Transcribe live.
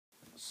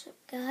So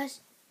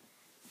guys,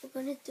 we're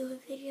gonna do a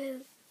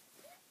video.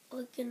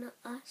 We're gonna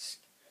ask,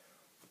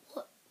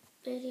 what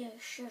video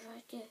should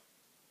I do?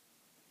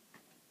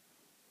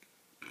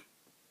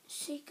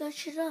 So you guys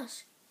should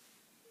ask.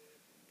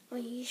 Or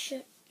you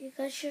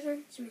guys should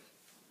answer me.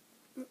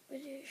 What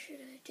video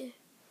should I do?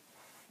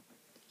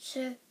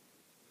 So,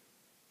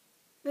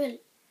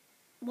 really,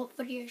 what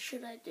video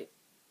should I do?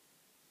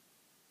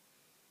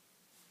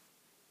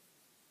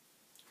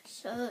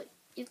 So,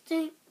 you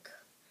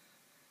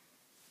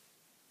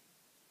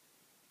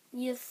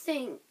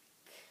think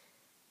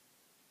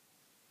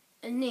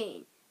a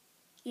name,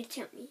 you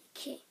tell me,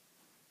 okay.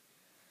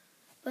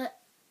 But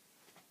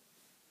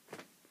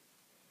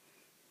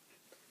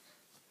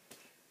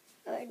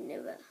I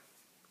never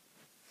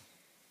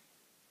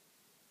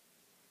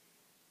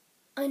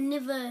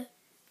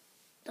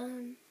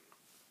done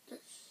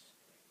this.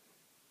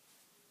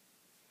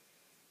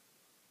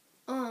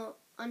 Oh,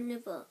 I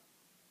never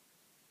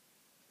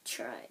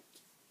tried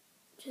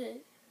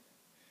to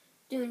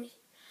do anything.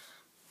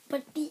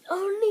 But the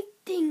only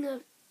thing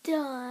I've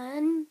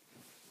done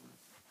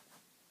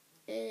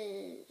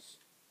is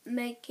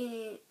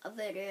making a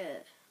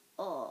video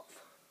of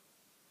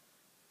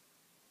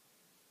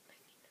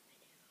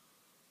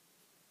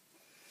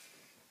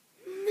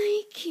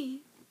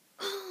making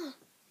a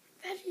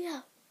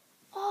video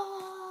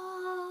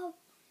of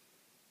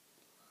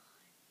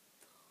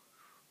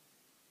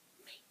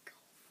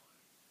makeover.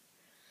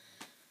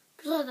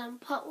 Because I've done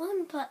part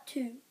 1, part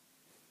 2.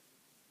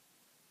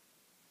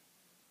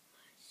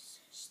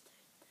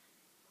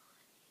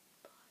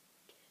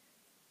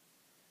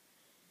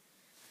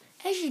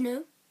 As you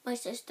know, my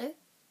sister,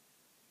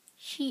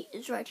 she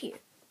is right here.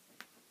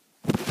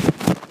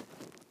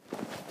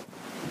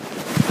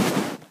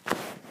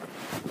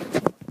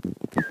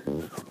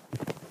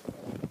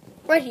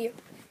 Right here.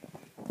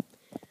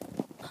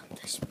 On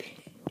this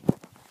bed.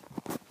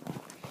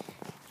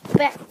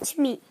 Back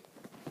to me.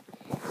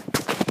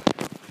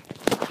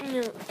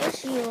 Now,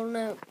 as you all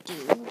know,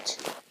 dudes,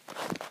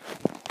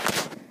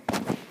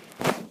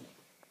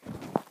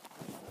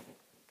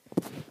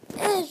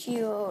 as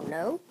you all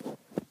know,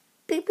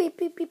 beep, beep,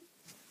 beep, beep.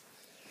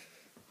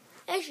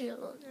 As you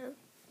all know,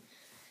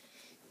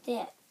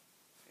 that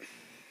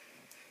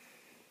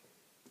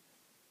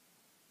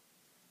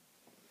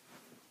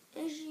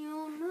as you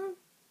all know,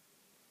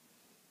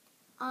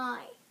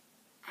 I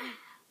am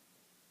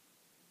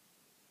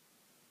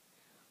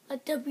a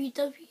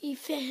WWE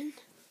fan,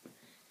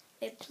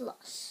 a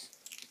plus.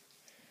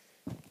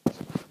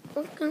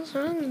 What goes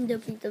wrong in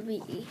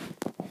WWE?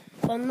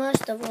 But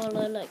most of all,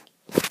 I like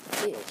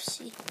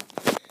UFC.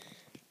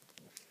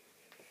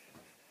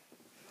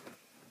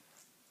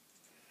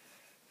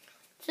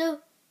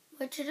 So,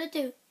 what should I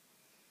do?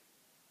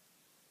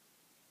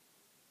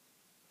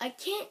 I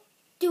can't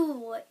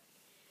do it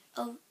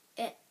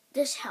at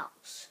this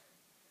house.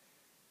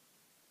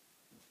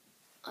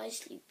 I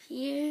sleep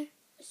here,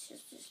 my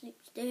sister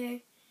sleeps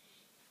there,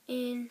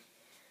 and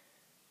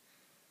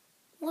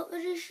what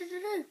video should I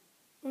do?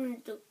 I'm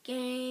going to do a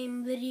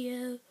game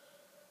video,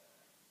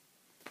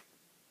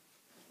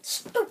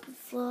 stupid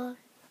flaw,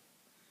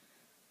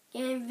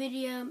 game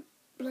video,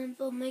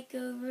 blindfold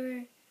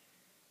makeover,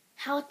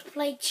 how to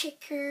play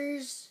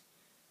checkers,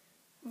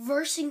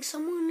 versing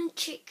someone in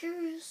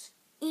checkers,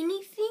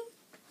 anything.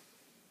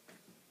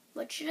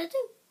 What should I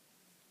do?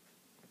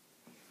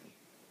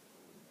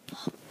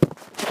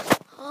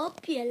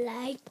 Hope you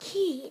like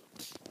it.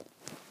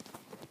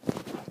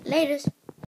 Laters.